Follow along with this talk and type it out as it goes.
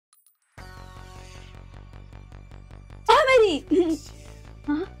Wait!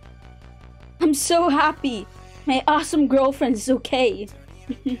 Huh? I'm so happy! My awesome girlfriend is okay!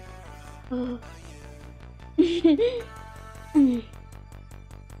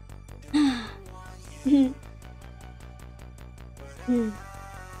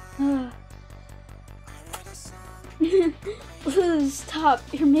 Luz, stop!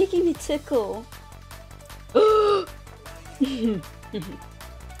 You're making me tickle!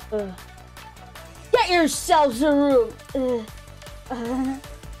 Get yourselves a room!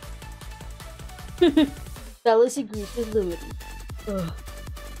 Fellas agrees with Lumity.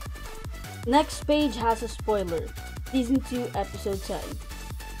 Next page has a spoiler. Season 2, Episode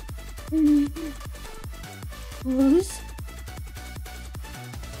 10. Luz?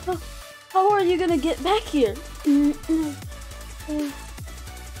 How are you gonna get back here?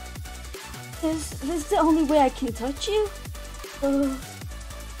 Is this the only way I can touch you?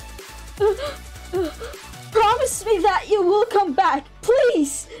 Promise me that you will come back,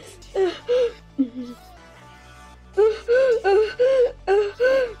 please!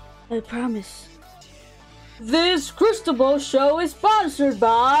 I promise. This Crystal Ball show is sponsored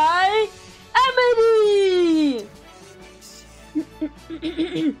by Amity!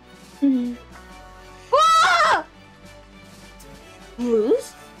 Ah!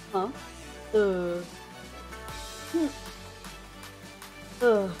 Luz? Huh?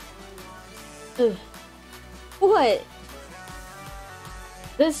 What?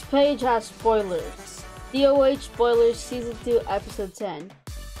 This page has spoilers. DOH spoilers season 2 episode 10.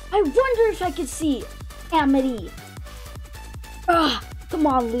 I wonder if I could see Amity. Come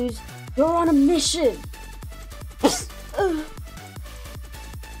on, Luz. You're on a mission.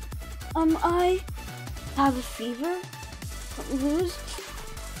 I have a fever? Luz?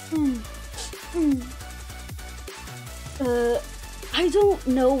 I don't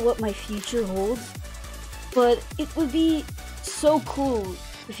know what my future holds, but it would be so cool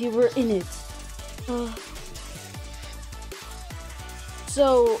if you were in it. Do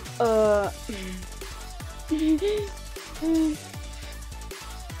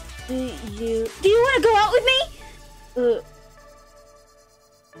you want to go out with me?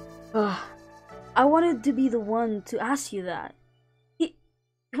 I wanted to be the one to ask you that. You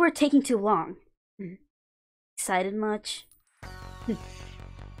were taking too long. Excited much?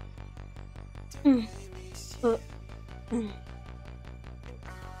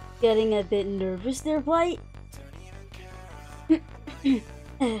 Getting a bit nervous there, Blight?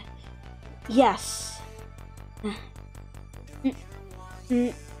 Yes.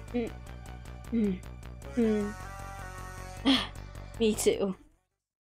 Me too.